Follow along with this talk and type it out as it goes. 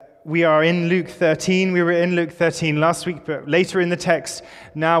We are in Luke 13. We were in Luke 13 last week, but later in the text,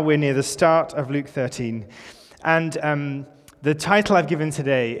 now we're near the start of Luke 13. And the title I've given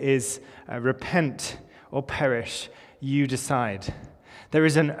today is Repent or Perish, You Decide. There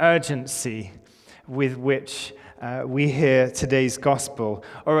is an urgency with which we hear today's gospel,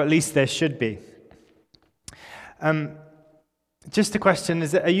 or at least there should be. Just a question,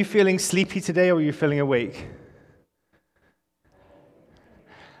 are you feeling sleepy today or are you feeling awake?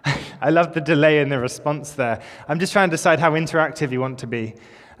 I love the delay in the response there. I'm just trying to decide how interactive you want to be,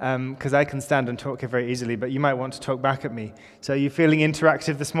 because I can stand and talk very easily, but you might want to talk back at me. So are you feeling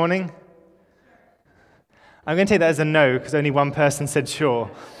interactive this morning? I'm going to take that as a no, because only one person said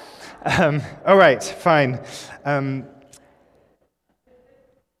sure. All right, fine.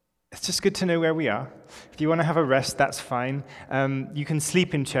 It's just good to know where we are. If you want to have a rest, that's fine. You can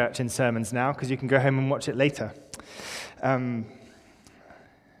sleep in church in sermons now, because you can go home and watch it later.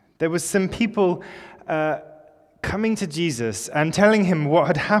 There was some people coming to Jesus and telling him what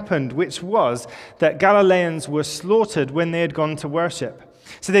had happened, which was that Galileans were slaughtered when they had gone to worship.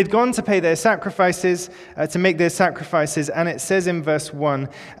 So they'd gone to pay their sacrifices, to make their sacrifices, and it says in verse 1,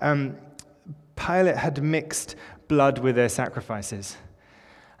 Pilate had mixed blood with their sacrifices.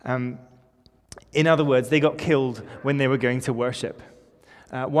 In other words, they got killed when they were going to worship.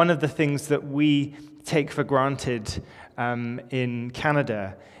 One of the things that we take for granted in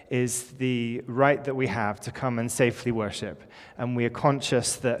Canada is the right that we have to come and safely worship. And we are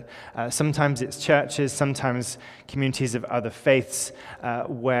conscious that sometimes it's churches, sometimes communities of other faiths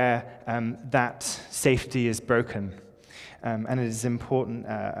where that safety is broken. And it is important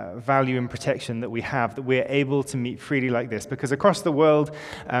value and protection that we have, that we're able to meet freely like this. Because across the world,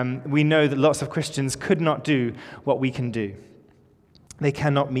 we know that lots of Christians could not do what we can do. They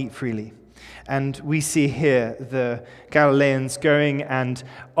cannot meet freely. And we see here the Galileans going and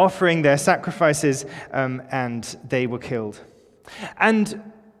offering their sacrifices, and they were killed.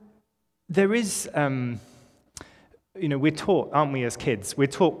 And there is, we're taught, aren't we, as kids? We're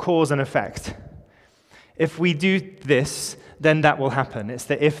taught cause and effect. If we do this, then that will happen. It's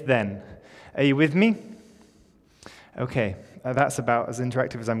the if-then. Are you with me? Okay, that's about as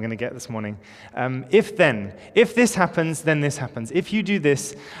interactive as I'm going to get this morning. If-then. If this happens, then this happens. If you do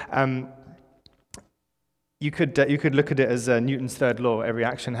this, you could look at it as Newton's third law. Every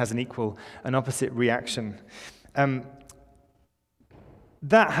action has an equal and opposite reaction.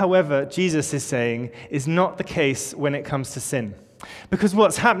 That, however, Jesus is saying, is not the case when it comes to sin. Because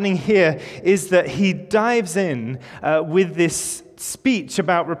what's happening here is that he dives in with this speech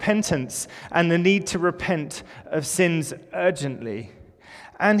about repentance and the need to repent of sins urgently.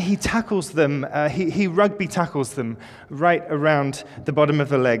 And he tackles them, he rugby tackles them right around the bottom of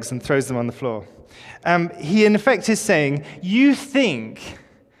the legs and throws them on the floor. He, in effect, is saying, you think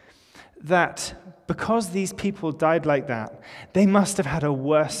that because these people died like that, they must have had a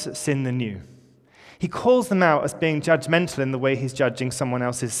worse sin than you. He calls them out as being judgmental in the way he's judging someone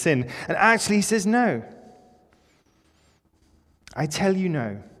else's sin. And actually, he says, no. I tell you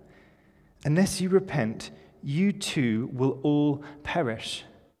no. Unless you repent, you too will all perish.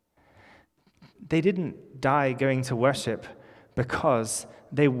 They didn't die going to worship because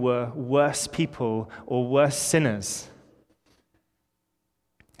they were worse people or worse sinners.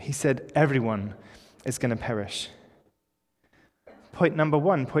 He said everyone is going to perish. Point number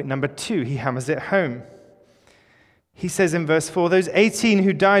one. Point number two, he hammers it home. He says in verse 4, those 18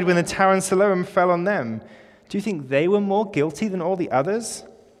 who died when the tower in Siloam fell on them, do you think they were more guilty than all the others?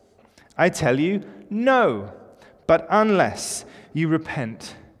 I tell you, no. But unless you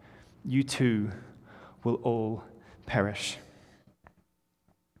repent, you too will all perish.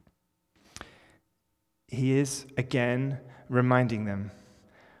 He is again reminding them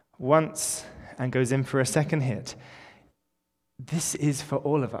once and goes in for a second hit. This is for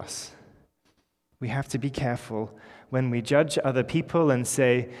all of us. We have to be careful when we judge other people and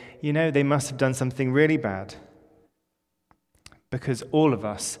say, they must have done something really bad. Because all of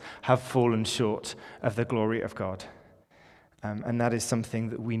us have fallen short of the glory of God. And that is something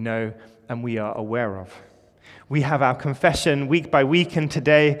that we know and we are aware of. We have our confession week by week, and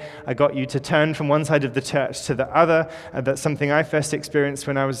today I got you to turn from one side of the church to the other. That's something I first experienced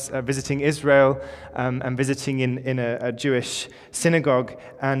when I was visiting Israel and visiting in a Jewish synagogue,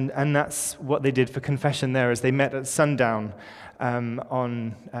 and that's what they did for confession there, as they met at sundown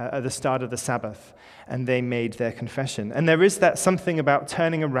at the start of the Sabbath, and they made their confession. And there is that something about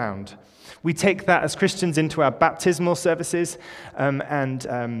turning around. We take that as Christians into our baptismal services,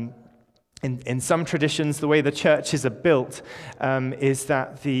 and In some traditions, the way the churches are built is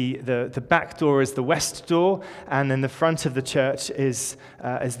that the back door is the west door, and then the front of the church is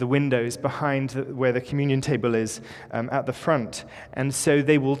the windows behind where the communion table is at the front. And so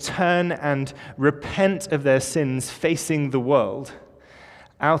they will turn and repent of their sins facing the world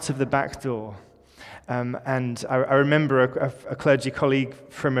out of the back door. And I remember a clergy colleague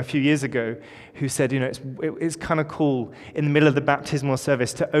from a few years ago who said, it's kind of cool in the middle of the baptismal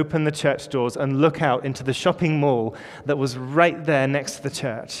service to open the church doors and look out into the shopping mall that was right there next to the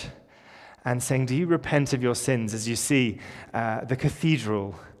church and saying, do you repent of your sins as you see the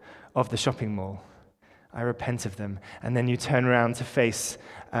cathedral of the shopping mall? I repent of them. And then you turn around to face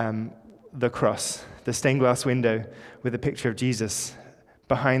the cross, the stained glass window with a picture of Jesus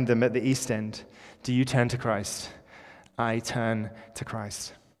behind them at the east end. Do you turn to Christ? I turn to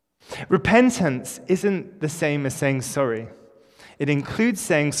Christ. Repentance isn't the same as saying sorry. It includes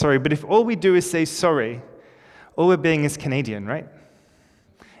saying sorry, but if all we do is say sorry, all we're being is Canadian, right?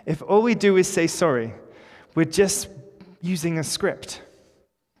 If all we do is say sorry, we're just using a script.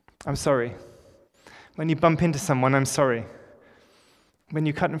 I'm sorry. When you bump into someone, I'm sorry. When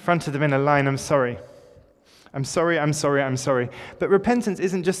you cut in front of them in a line, I'm sorry. I'm sorry, I'm sorry, I'm sorry. But repentance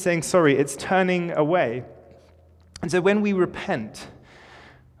isn't just saying sorry, it's turning away. And so when we repent,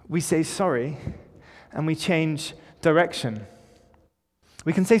 we say sorry, and we change direction.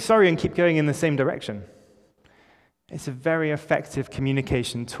 We can say sorry and keep going in the same direction. It's a very effective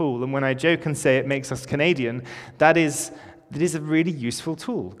communication tool. And when I joke and say it makes us Canadian, that is a really useful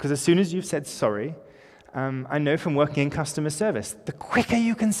tool. Because as soon as you've said sorry, I know from working in customer service, the quicker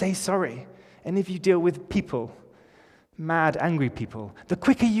you can say sorry, and if you deal with people, mad, angry people, the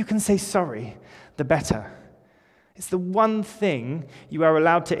quicker you can say sorry, the better. It's the one thing you are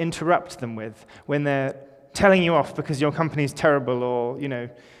allowed to interrupt them with when they're telling you off because your company's terrible, or, you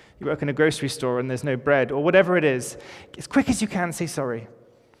work in a grocery store and there's no bread, or whatever it is. As quick as you can, say sorry.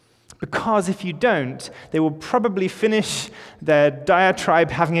 Because if you don't, they will probably finish their diatribe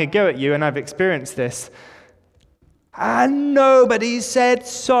having a go at you, and I've experienced this. And nobody said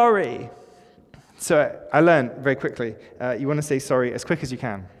sorry. So I learned very quickly, you want to say sorry as quick as you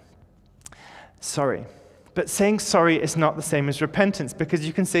can. Sorry. But saying sorry is not the same as repentance, because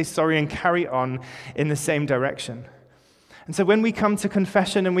you can say sorry and carry on in the same direction. And so when we come to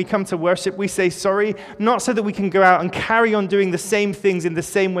confession and we come to worship, we say sorry, not so that we can go out and carry on doing the same things in the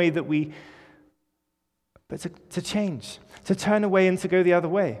same way that but to change, to turn away and to go the other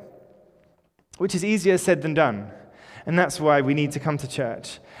way, which is easier said than done. And that's why we need to come to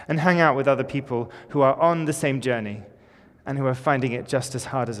church and hang out with other people who are on the same journey and who are finding it just as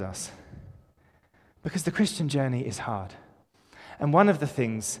hard as us. Because the Christian journey is hard. And one of the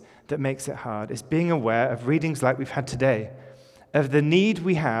things that makes it hard is being aware of readings like we've had today, of the need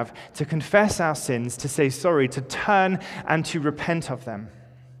we have to confess our sins, to say sorry, to turn and to repent of them.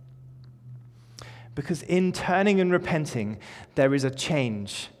 Because in turning and repenting, there is a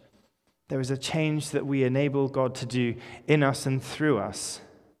change. There is a change that we enable God to do in us and through us.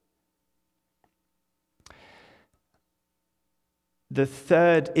 The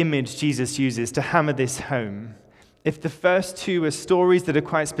third image Jesus uses to hammer this home, if the first two are stories that are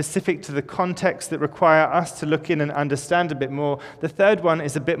quite specific to the context that require us to look in and understand a bit more, the third one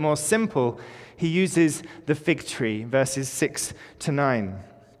is a bit more simple. He uses the fig tree, verses 6 to 9.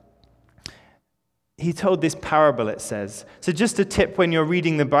 He told this parable, it says. So just a tip when you're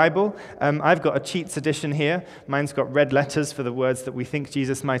reading the Bible, I've got a Cheats edition here. Mine's got red letters for the words that we think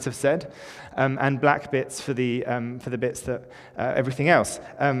Jesus might have said, and black bits for the bits that everything else.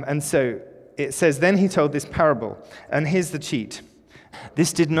 And so it says, then he told this parable, and here's the cheat.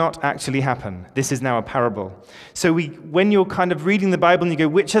 This did not actually happen. This is now a parable. So when you're kind of reading the Bible and you go,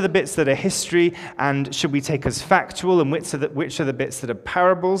 which are the bits that are history and should we take as factual, and which are the bits that are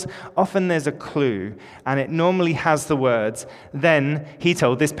parables, often there's a clue, and it normally has the words, then he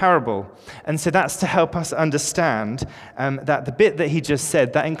told this parable. And so that's to help us understand that the bit that he just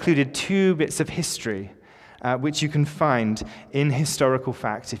said, that included two bits of history, which you can find in historical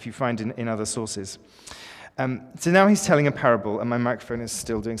fact if you find in other sources. So now he's telling a parable, and my microphone is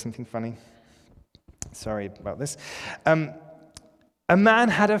still doing something funny. Sorry about this. A man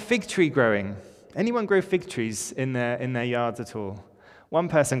had a fig tree growing. Anyone grow fig trees in their yards at all? One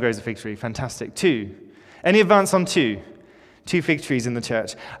person grows a fig tree. Fantastic. Two. Any advance on two? Two fig trees in the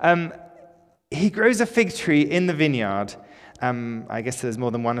church. He grows a fig tree in the vineyard. I guess there's more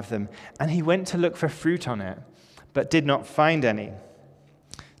than one of them. And he went to look for fruit on it, but did not find any.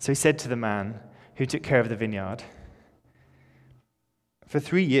 So he said to the man who took care of the vineyard, for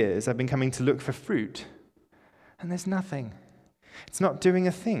 3 years I've been coming to look for fruit, and there's nothing. It's not doing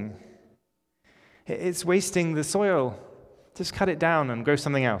a thing. It's wasting the soil. Just cut it down and grow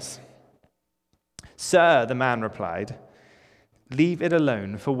something else." "Sir," the man replied, "leave it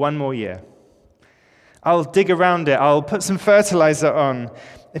alone for 1 more year. I'll dig around it. I'll put some fertilizer on.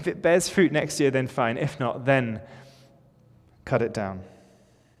 If it bears fruit next year, then fine. If not, then cut it down."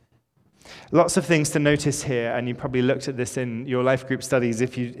 Lots of things to notice here, and you probably looked at this in your life group studies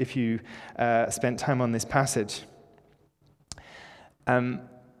if you spent time on this passage.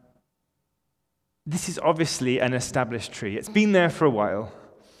 This is obviously an established tree. It's been there for a while,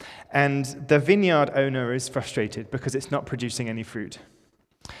 and the vineyard owner is frustrated because it's not producing any fruit.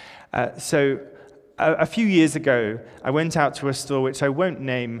 So a few years ago, I went out to a store which I won't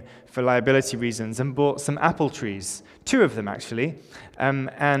name for liability reasons and bought some apple trees, 2 of them actually,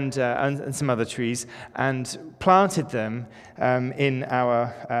 and some other trees, and planted them in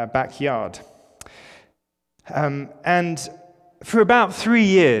our backyard. And for about 3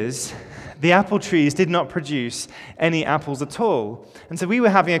 years, the apple trees did not produce any apples at all. And so we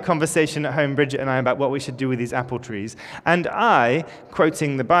were having a conversation at home, Bridget and I, about what we should do with these apple trees. And I,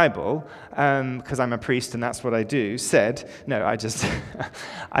 quoting the Bible, because I'm a priest and that's what I do, I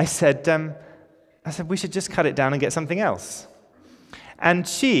said, we should just cut it down and get something else. And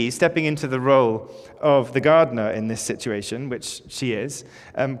she, stepping into the role of the gardener in this situation, which she is,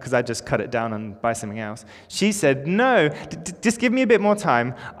 because I just cut it down and buy something else, she said, "No, just give me a bit more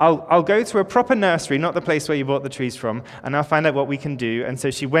time. I'll go to a proper nursery, not the place where you bought the trees from, and I'll find out what we can do." And so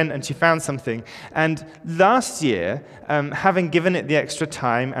she went and she found something. And last year, having given it the extra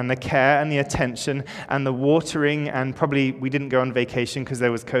time and the care and the attention and the watering, and probably we didn't go on vacation because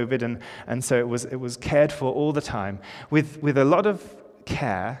there was COVID, and so it was cared for all the time, with a lot of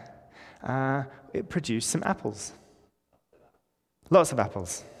care, it produced some apples. Lots of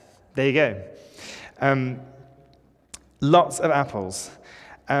apples. There you go. Lots of apples.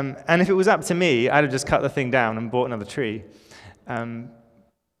 And if it was up to me, I'd have just cut the thing down and bought another tree.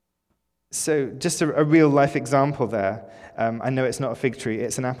 So just a real life example there. I know it's not a fig tree,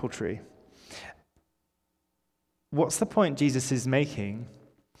 it's an apple tree. What's the point Jesus is making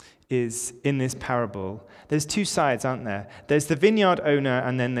is in this parable, there's 2 sides, aren't there? There's the vineyard owner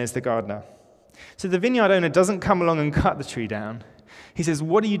and then there's the gardener. So the vineyard owner doesn't come along and cut the tree down. He says,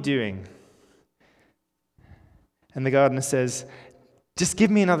 "What are you doing?" And the gardener says, "Just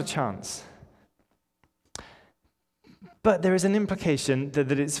give me another chance." But there is an implication that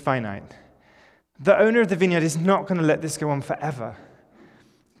it's finite. The owner of the vineyard is not going to let this go on forever.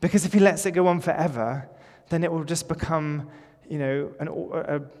 Because if he lets it go on forever, then it will just become, I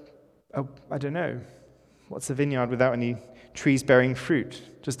don't know, what's a vineyard without any trees bearing fruit?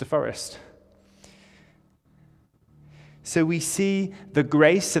 Just a forest. So we see the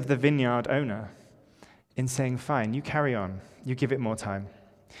grace of the vineyard owner in saying, "Fine, you carry on, you give it more time."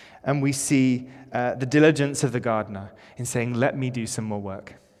 And we see the diligence of the gardener in saying, "Let me do some more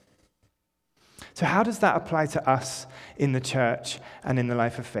work." So how does that apply to us in the church and in the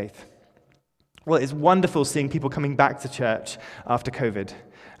life of faith? Well, it's wonderful seeing people coming back to church after COVID.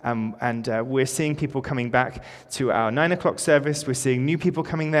 And we're seeing people coming back to our 9 o'clock service. We're seeing new people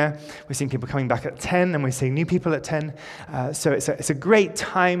coming there. We're seeing people coming back at 10, and we're seeing new people at 10. So it's a great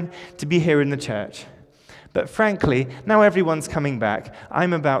time to be here in the church. But frankly, now everyone's coming back.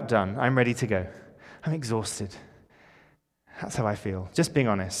 I'm about done. I'm ready to go. I'm exhausted. That's how I feel, just being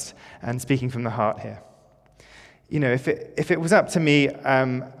honest and speaking from the heart here. If it was up to me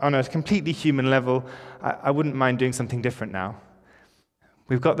on a completely human level, I wouldn't mind doing something different now.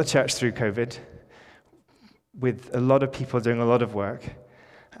 We've got the church through COVID with a lot of people doing a lot of work.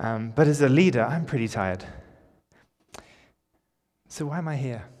 But as a leader, I'm pretty tired. So why am I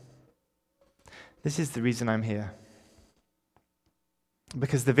here? This is the reason I'm here.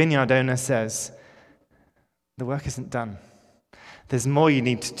 Because the vineyard owner says, the work isn't done. There's more you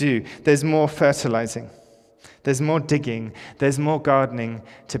need to do. There's more fertilizing. There's more digging. There's more gardening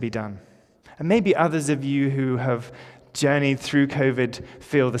to be done. And maybe others of you who have journeyed through COVID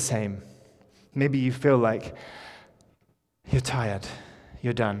feel the same. Maybe you feel like you're tired,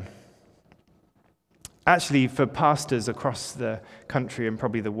 you're done. Actually, for pastors across the country and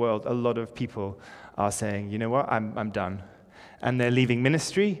probably the world, a lot of people are saying, "You know what, I'm done." And they're leaving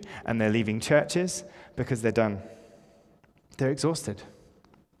ministry and they're leaving churches because they're done. They're exhausted.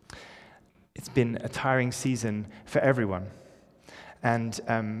 It's been a tiring season for everyone. And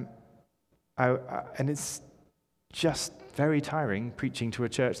it's just very tiring preaching to a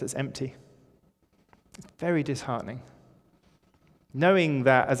church that's empty. It's very disheartening. Knowing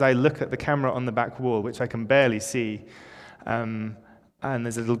that as I look at the camera on the back wall, which I can barely see, and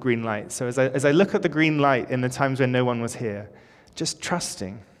there's a little green light. So as I look at the green light in the times when no one was here, just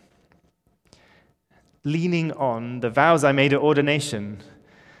trusting leaning on the vows I made at ordination.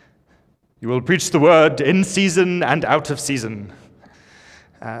 You will preach the word in season and out of season,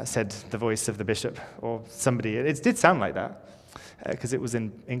 said the voice of the bishop, or somebody. It did sound like that, because it was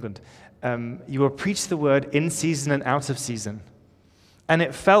in England. You will preach the word in season and out of season. And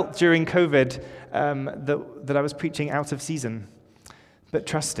it felt during COVID that I was preaching out of season, but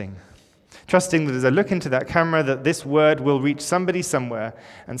trusting that as I look into that camera, that this word will reach somebody somewhere,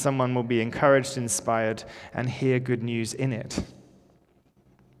 and someone will be encouraged, inspired, and hear good news in it.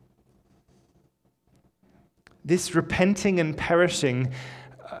 This repenting and perishing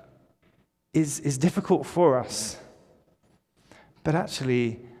is difficult for us. But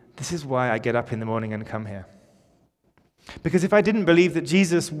actually, this is why I get up in the morning and come here. Because if I didn't believe that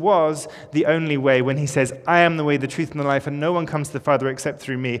Jesus was the only way, when he says, I am the way, the truth, and the life, and no one comes to the Father except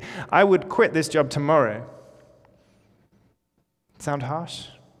through me, I would quit this job tomorrow. Sound harsh?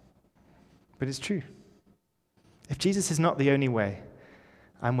 But it's true. If Jesus is not the only way,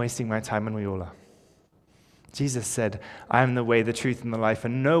 I'm wasting my time, and we all are. Jesus said, I am the way, the truth, and the life,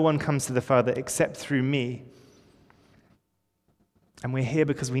 and no one comes to the Father except through me. And we're here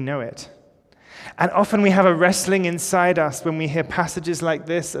because we know it. And often we have a wrestling inside us when we hear passages like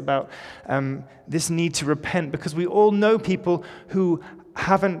this about this need to repent, because we all know people who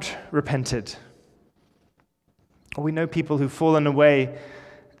haven't repented. Or we know people who've fallen away,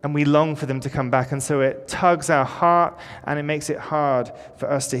 and we long for them to come back. And so it tugs our heart, and it makes it hard for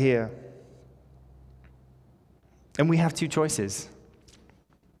us to hear. And we have two choices.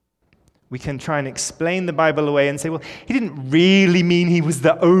 We can try and explain the Bible away and say, well, he didn't really mean he was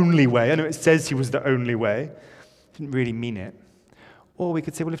the only way. I know it says he was the only way. He didn't really mean it. Or we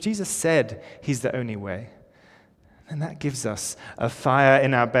could say, well, if Jesus said he's the only way, then that gives us a fire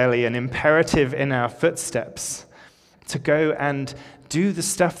in our belly, an imperative in our footsteps to go and do the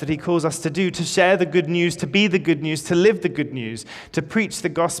stuff that he calls us to do, to share the good news, to be the good news, to live the good news, to preach the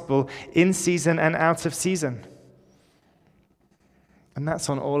gospel in season and out of season. And that's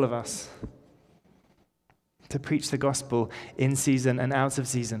on all of us, to preach the gospel in season and out of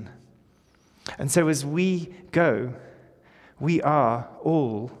season. And so as we go, we are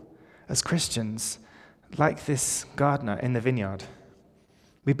all, as Christians, like this gardener in the vineyard.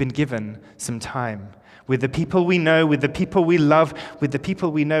 We've been given some time with the people we know, with the people we love, with the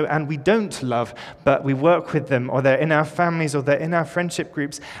people we know and we don't love, but we work with them, or they're in our families, or they're in our friendship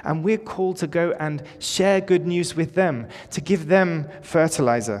groups, and we're called to go and share good news with them, to give them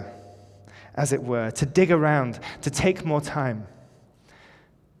fertilizer, as it were, to dig around, to take more time.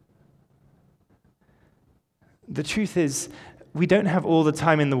 The truth is, we don't have all the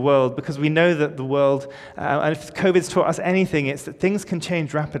time in the world, because we know that the world, and if COVID's taught us anything, it's that things can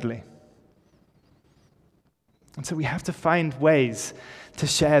change rapidly. And so we have to find ways to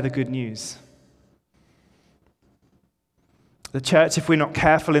share the good news. The church, if we're not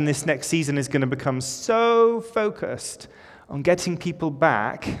careful in this next season, is going to become so focused on getting people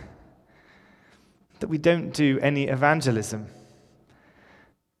back that we don't do any evangelism.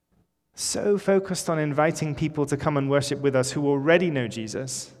 So focused on inviting people to come and worship with us who already know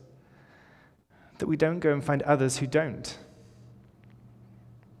Jesus that we don't go and find others who don't.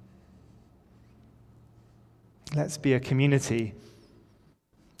 Let's be a community,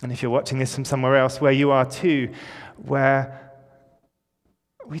 and if you're watching this from somewhere else, where you are too, where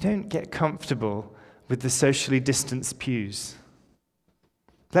we don't get comfortable with the socially distanced pews.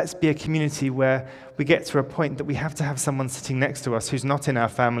 Let's be a community where we get to a point that we have to have someone sitting next to us who's not in our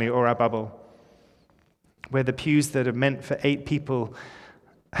family or our bubble, where the pews that are meant for 8 people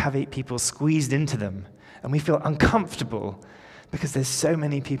have 8 people squeezed into them, and we feel uncomfortable because there's so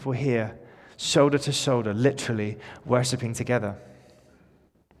many people here, shoulder to shoulder, literally worshiping together.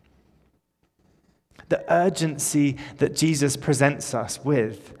 The urgency that Jesus presents us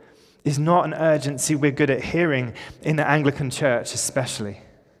with is not an urgency we're good at hearing in the Anglican Church, especially.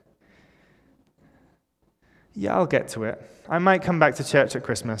 Yeah, I'll get to it. I might come back to church at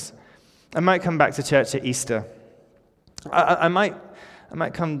Christmas. I might come back to church at Easter. I might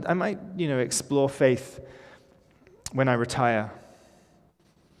explore faith when I retire.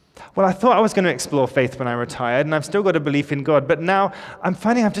 Well, I thought I was going to explore faith when I retired, and I've still got a belief in God, but now I'm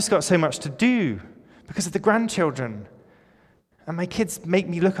finding I've just got so much to do because of the grandchildren. And my kids make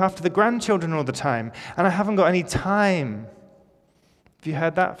me look after the grandchildren all the time, and I haven't got any time. Have you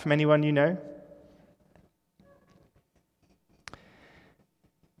heard that from anyone you know?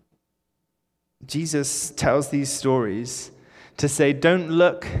 Jesus tells these stories to say, don't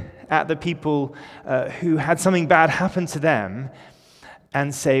look at the people who had something bad happen to them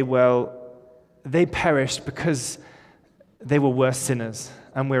and say, well, they perished because they were worse sinners,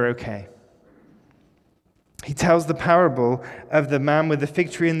 and we're okay. He tells the parable of the man with the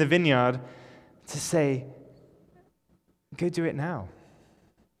fig tree in the vineyard to say, go do it now.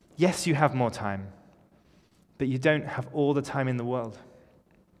 Yes, you have more time, but you don't have all the time in the world.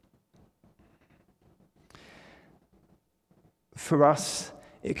 For us,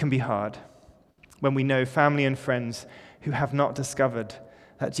 it can be hard when we know family and friends who have not discovered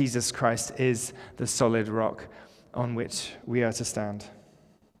that Jesus Christ is the solid rock on which we are to stand.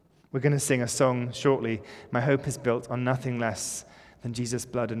 We're going to sing a song shortly. My hope is built on nothing less than Jesus'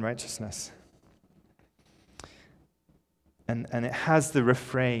 blood and righteousness. And it has the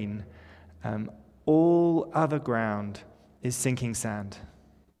refrain, all other ground is sinking sand.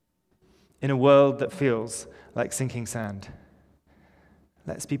 In a world that feels like sinking sand,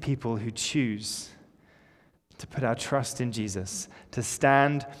 let's be people who choose to put our trust in Jesus, to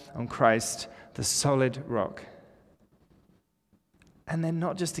stand on Christ, the solid rock. And then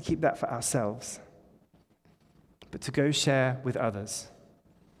not just to keep that for ourselves, but to go share with others.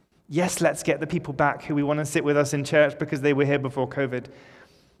 Yes, let's get the people back who we want to sit with us in church because they were here before COVID.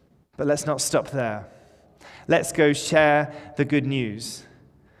 But let's not stop there. Let's go share the good news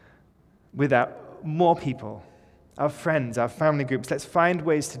with more people, our friends, our family groups. Let's find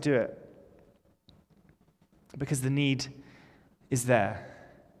ways to do it because the need is there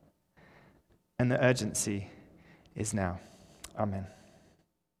and the urgency is now. Amen.